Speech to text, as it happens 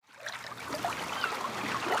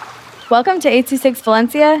Welcome to 826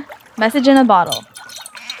 Valencia, message in a bottle.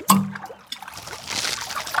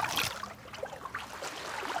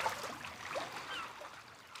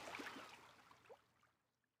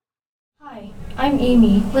 Hi, I'm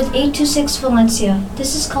Amy with 826 Valencia.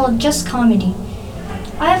 This is called Just Comedy.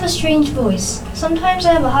 I have a strange voice. Sometimes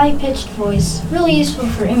I have a high-pitched voice, really useful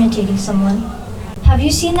for imitating someone. Have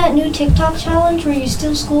you seen that new TikTok challenge where you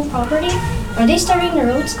steal school property? Are they starting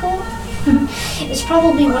their own school? It's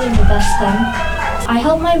probably one of the best then. I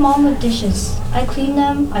help my mom with dishes. I clean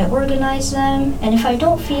them, I organize them, and if I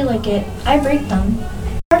don't feel like it, I break them.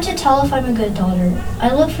 It's hard to tell if I'm a good daughter.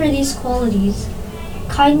 I look for these qualities: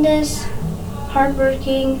 kindness,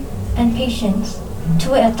 hardworking, and patience.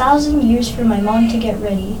 To wait 1,000 years for my mom to get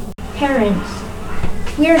ready. Parents.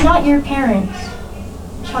 We are not your parents.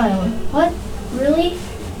 Child. What? Really?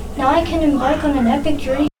 Now I can embark on an epic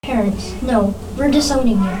journey? Parents. No, we're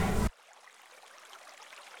disowning you.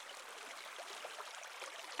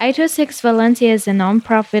 826 Valencia is a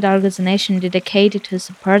non-profit organization dedicated to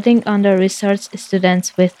supporting under-researched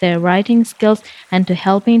students with their writing skills and to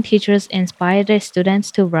helping teachers inspire their students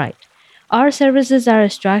to write. Our services are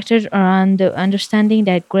structured around the understanding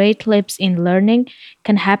that great leaps in learning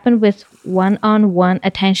can happen with one-on-one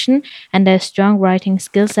attention and that strong writing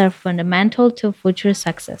skills are fundamental to future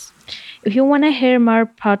success. If you want to hear more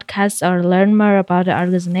podcasts or learn more about the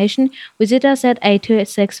organization, visit us at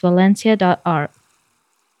 826valencia.org.